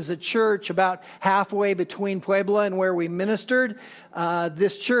 This is a church about halfway between Puebla and where we ministered.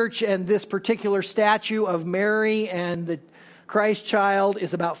 This church and this particular statue of Mary and the Christ child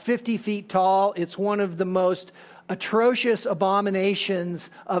is about 50 feet tall. It's one of the most atrocious abominations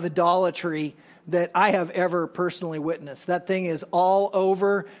of idolatry that I have ever personally witnessed. That thing is all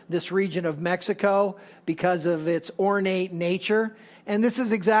over this region of Mexico because of its ornate nature. And this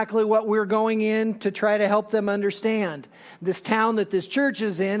is exactly what we're going in to try to help them understand. This town that this church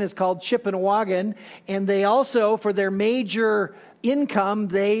is in is called Chippewagan, and they also, for their major income,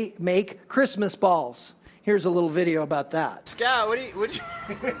 they make Christmas balls. Here's a little video about that. Scott, what'd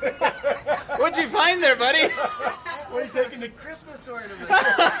you find there, buddy? What are you taking the Christmas ornament?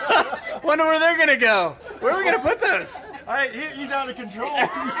 Wonder where they're gonna go. Where are we gonna put this? He's out of control.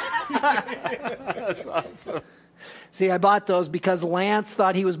 That's awesome. See, I bought those because Lance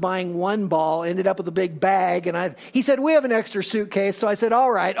thought he was buying one ball, ended up with a big bag, and he said, we have an extra suitcase, so I said,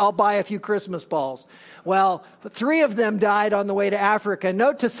 all right, I'll buy a few Christmas balls. Well, 3 of them died on the way to Africa.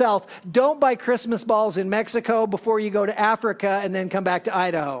 Note to self, don't buy Christmas balls in Mexico before you go to Africa and then come back to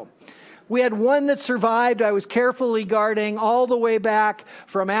Idaho. We had one that survived. I was carefully guarding all the way back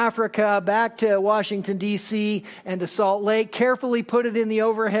from Africa, back to Washington, D.C., and to Salt Lake. Carefully put it in the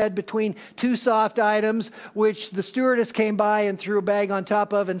overhead between two soft items, which the stewardess came by and threw a bag on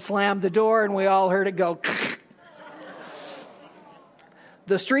top of and slammed the door, and we all heard it go.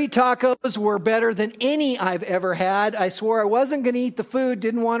 The street tacos were better than any I've ever had. I swore I wasn't going to eat the food,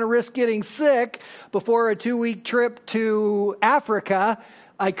 didn't want to risk getting sick before a 2-week trip to Africa.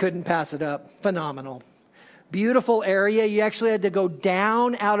 I couldn't pass it up. Phenomenal. Beautiful area. You actually had to go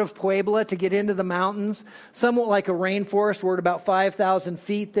down out of Puebla to get into the mountains. Somewhat like a rainforest. We're at about 5,000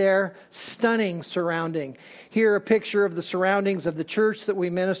 feet there. Stunning surrounding. Here a picture of the surroundings of the church that we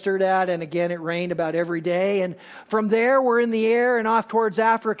ministered at. And again, it rained about every day. And from there, we're in the air and off towards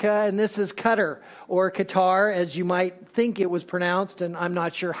Africa. And this is Qatar, or Qatar, as you might think it was pronounced. And I'm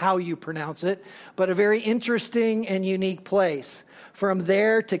not sure how you pronounce it. But a very interesting and unique place. From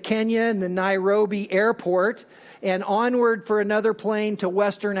there to Kenya and the Nairobi airport, and onward for another plane to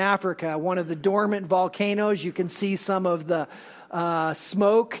Western Africa, one of the dormant volcanoes. You can see some of the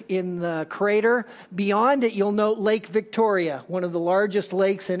smoke in the crater. Beyond it, you'll note Lake Victoria, one of the largest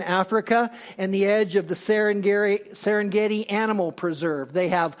lakes in Africa, and the edge of the Serengeti Animal Preserve. They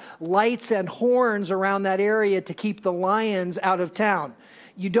have lights and horns around that area to keep the lions out of town.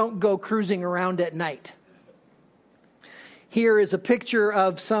 You don't go cruising around at night. Here is a picture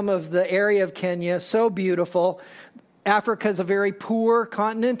of some of the area of Kenya. So beautiful. Africa is a very poor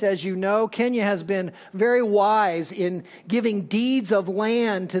continent, as you know. Kenya has been very wise in giving deeds of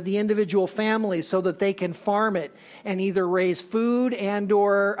land to the individual families so that they can farm it and either raise food and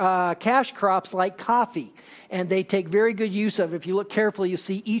or cash crops like coffee. And they take very good use of it. If you look carefully, you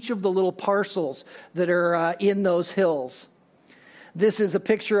see each of the little parcels that are in those hills. This is a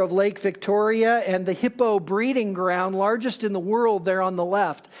picture of Lake Victoria and the hippo breeding ground, largest in the world there on the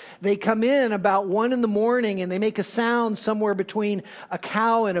left. They come in about 1 a.m. and they make a sound somewhere between a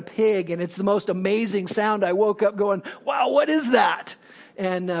cow and a pig. And it's the most amazing sound. I woke up going, wow, what is that?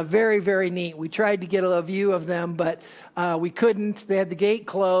 And very, very neat. We tried to get a view of them, but we couldn't. They had the gate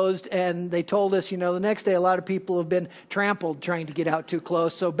closed, and they told us, the next day a lot of people have been trampled trying to get out too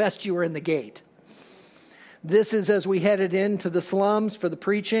close, so best you were in the gate. This is as we headed into the slums for the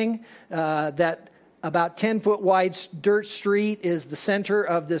preaching. That about 10-foot wide dirt street is the center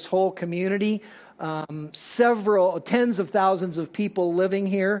of this whole community. Several tens of thousands of people living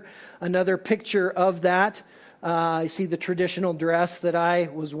here. Another picture of that. I see the traditional dress that I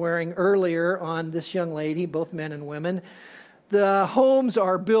was wearing earlier on this young lady, both men and women. The homes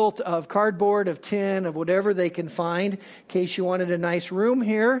are built of cardboard, of tin, of whatever they can find. In case you wanted a nice room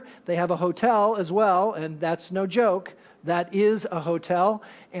here, they have a hotel as well, and that's no joke. That is a hotel,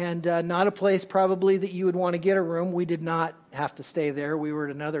 and not a place probably that you would want to get a room. We did not have to stay there. We were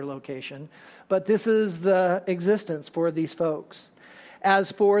at another location. But this is the existence for these folks.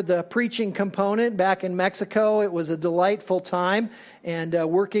 As for the preaching component, back in Mexico, it was a delightful time and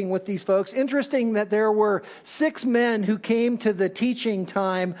working with these folks. Interesting that there were 6 men who came to the teaching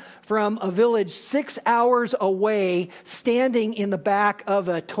time from a village 6 hours away, standing in the back of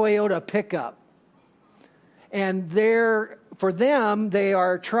a Toyota pickup. And for them, they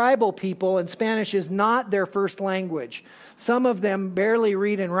are tribal people, and Spanish is not their first language. Some of them barely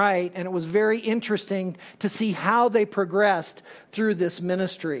read and write, and it was very interesting to see how they progressed through this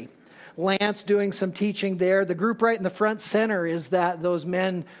ministry. Lance doing some teaching there. The group right in the front center is those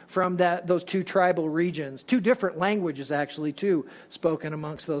men from those 2 tribal regions. 2 different languages, actually, too, spoken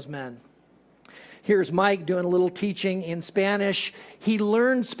amongst those men. Here's Mike doing a little teaching in Spanish. He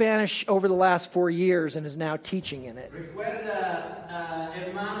learned Spanish over the last 4 years and is now teaching in it. Recuerda,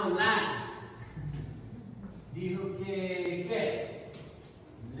 hermano Lance, dijo que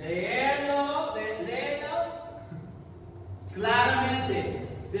léelo claramente,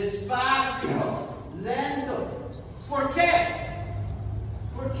 despacio, lento. ¿Por qué?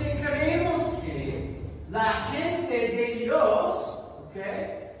 Porque queremos que la gente de Dios,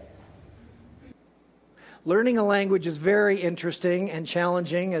 okay? Learning a language is very interesting and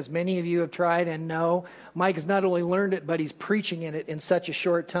challenging, as many of you have tried and know. Mike has not only learned it, but he's preaching in it in such a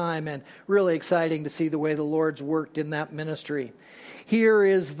short time, and really exciting to see the way the Lord's worked in that ministry. Here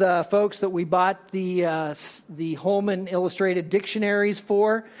is the folks that we bought the Holman Illustrated Dictionaries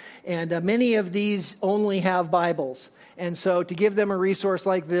for, and many of these only have Bibles. And so to give them a resource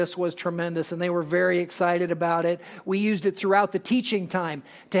like this was tremendous, and they were very excited about it. We used it throughout the teaching time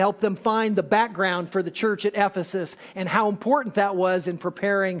to help them find the background for the church at Ephesus and how important that was in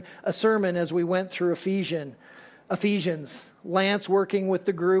preparing a sermon as we went through Ephesians. Ephesians. Lance working with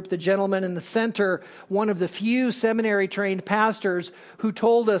the group, the gentleman in the center, one of the few seminary-trained pastors who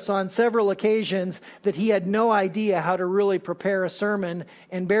told us on several occasions that he had no idea how to really prepare a sermon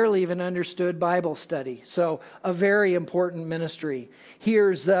and barely even understood Bible study. So a very important ministry.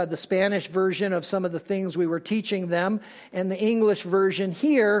 Here's the Spanish version of some of the things we were teaching them, and the English version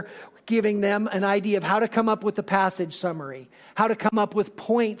here giving them an idea of how to come up with the passage summary, how to come up with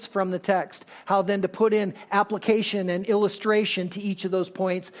points from the text, how then to put in application and illustration to each of those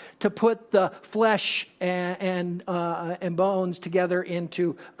points to put the flesh and bones together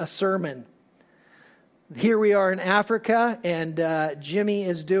into a sermon. Here we are in Africa, and Jimmy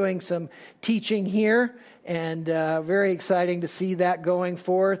is doing some teaching here, and very exciting to see that going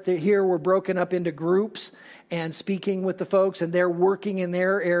forth. Here we're broken up into groups and speaking with the folks, and they're working in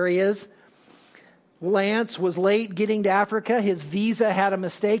their areas. Lance was late getting to Africa. His visa had a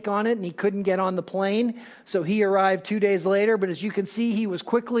mistake on it, and he couldn't get on the plane, so he arrived 2 days later. But as you can see, he was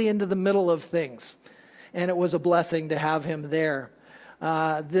quickly into the middle of things, and it was a blessing to have him there.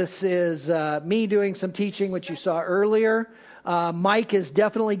 This is me doing some teaching, which you saw earlier. Mike is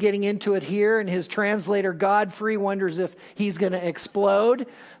definitely getting into it here, and his translator, Godfrey, wonders if he's going to explode,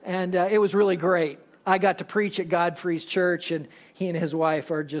 and it was really great. I got to preach at Godfrey's church, and he and his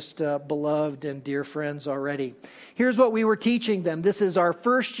wife are just beloved and dear friends already. Here's what we were teaching them. This is our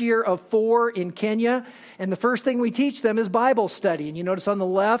first year of 4 in Kenya, and the first thing we teach them is Bible study. And you notice on the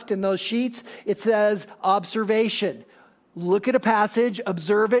left in those sheets, it says observation. Look at a passage,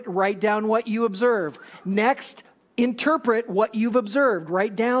 observe it, write down what you observe. Next, interpret what you've observed.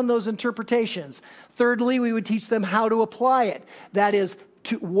 Write down those interpretations. Thirdly, we would teach them how to apply it. That is,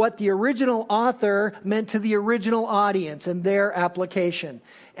 to what the original author meant to the original audience and their application.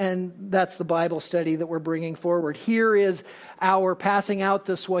 And that's the Bible study that we're bringing forward. Here is our passing out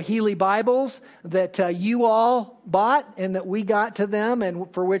the Swahili Bibles that you all bought and that we got to them,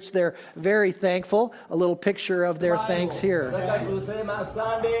 and for which they're very thankful. A little picture of their thanks here.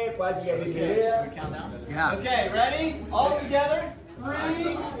 Yeah. Okay, ready? All together. 3,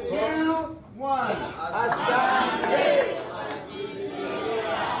 2, 1. Asante.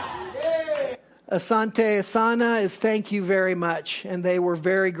 Asante Asana is thank you very much, and they were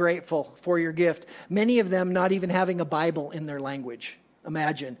very grateful for your gift. Many of them not even having a Bible in their language,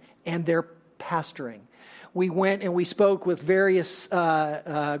 imagine, and they're pastoring. We went and we spoke with various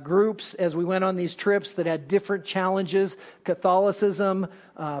groups as we went on these trips that had different challenges, Catholicism,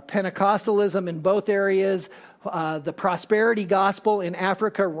 Pentecostalism in both areas, the prosperity gospel in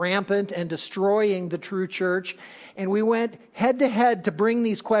Africa rampant and destroying the true church. And we went head to head to bring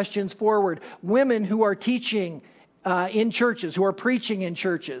these questions forward. Women who are teaching in churches, who are preaching in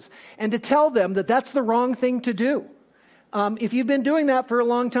churches, and to tell them that that's the wrong thing to do. If you've been doing that for a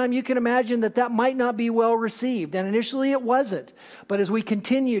long time, you can imagine that that might not be well received. And initially it wasn't. But as we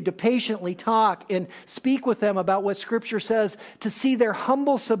continued to patiently talk and speak with them about what Scripture says, to see their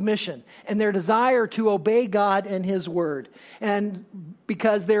humble submission and their desire to obey God and His Word. And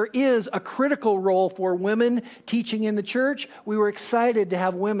because there is a critical role for women teaching in the church, we were excited to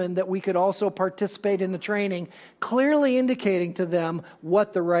have women that we could also participate in the training, clearly indicating to them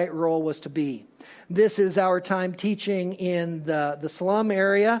what the right role was to be. This is our time teaching in the slum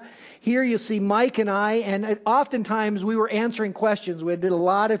area. Here you see Mike and I, and oftentimes we were answering questions. We did a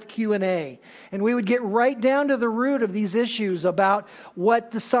lot of Q&A, and we would get right down to the root of these issues about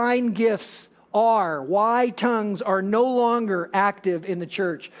what the sign gifts are, why tongues are no longer active in the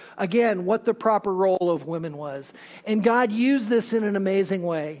church. Again, what the proper role of women was. And God used this in an amazing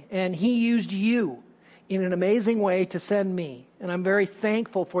way, and He used you in an amazing way to send me. And I'm very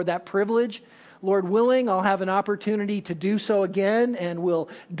thankful for that privilege. Lord willing, I'll have an opportunity to do so again, and will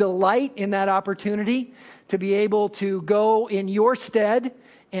delight in that opportunity to be able to go in your stead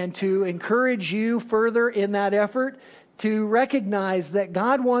and to encourage you further in that effort to recognize that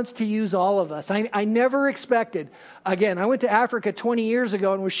God wants to use all of us. I never expected, again, I went to Africa 20 years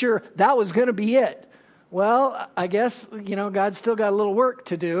ago and was sure that was going to be it. Well, I guess, God's still got a little work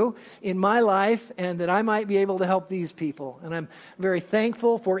to do in my life, and that I might be able to help these people. And I'm very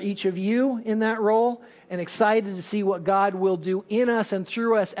thankful for each of you in that role, and excited to see what God will do in us and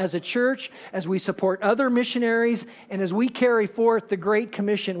through us as a church, as we support other missionaries, and as we carry forth the Great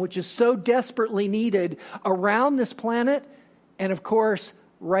Commission, which is so desperately needed around this planet, and of course,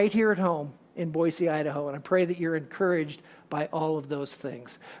 right here at home in Boise, Idaho. And I pray that you're encouraged by all of those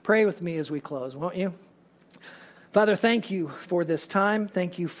things. Pray with me as we close, won't you? Father, thank you for this time.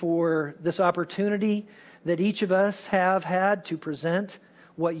 Thank you for this opportunity that each of us have had to present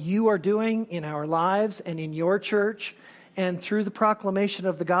what you are doing in our lives and in your church, and through the proclamation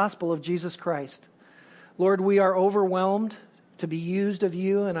of the gospel of Jesus Christ. Lord, we are overwhelmed to be used of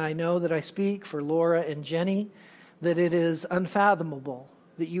you, and I know that I speak for Laura and Jenni, that it is unfathomable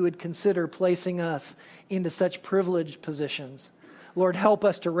that you would consider placing us into such privileged positions. Lord, help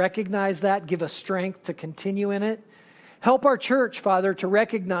us to recognize that. Give us strength to continue in it. Help our church, Father, to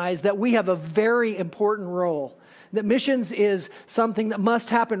recognize that we have a very important role, that missions is something that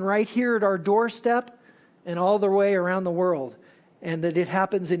must happen right here at our doorstep and all the way around the world, and that it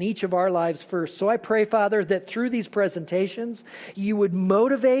happens in each of our lives first. So I pray, Father, that through these presentations, you would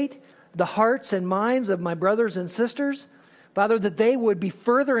motivate the hearts and minds of my brothers and sisters, Father, that they would be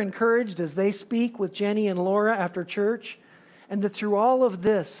further encouraged as they speak with Jenni and Laura after church, and that through all of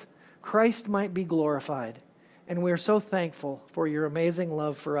this, Christ might be glorified. And we are so thankful for your amazing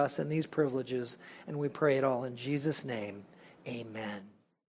love for us and these privileges, and we pray it all in Jesus' name. Amen.